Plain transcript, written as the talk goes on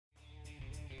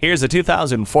Here's a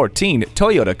 2014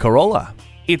 Toyota Corolla.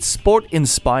 Its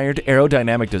sport-inspired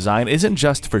aerodynamic design isn't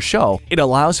just for show, it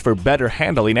allows for better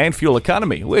handling and fuel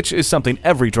economy, which is something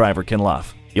every driver can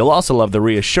love. You'll also love the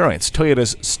reassurance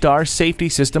Toyota's Star safety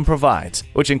system provides,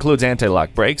 which includes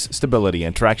anti-lock brakes, stability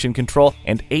and traction control,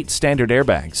 and 8 standard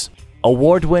airbags.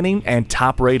 Award-winning and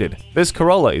top-rated, this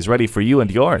Corolla is ready for you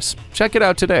and yours. Check it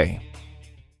out today.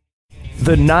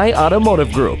 The Nye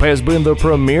Automotive Group has been the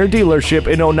premier dealership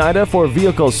in Oneida for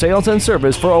vehicle sales and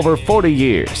service for over 40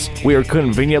 years. We are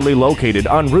conveniently located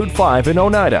on Route 5 in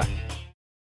Oneida.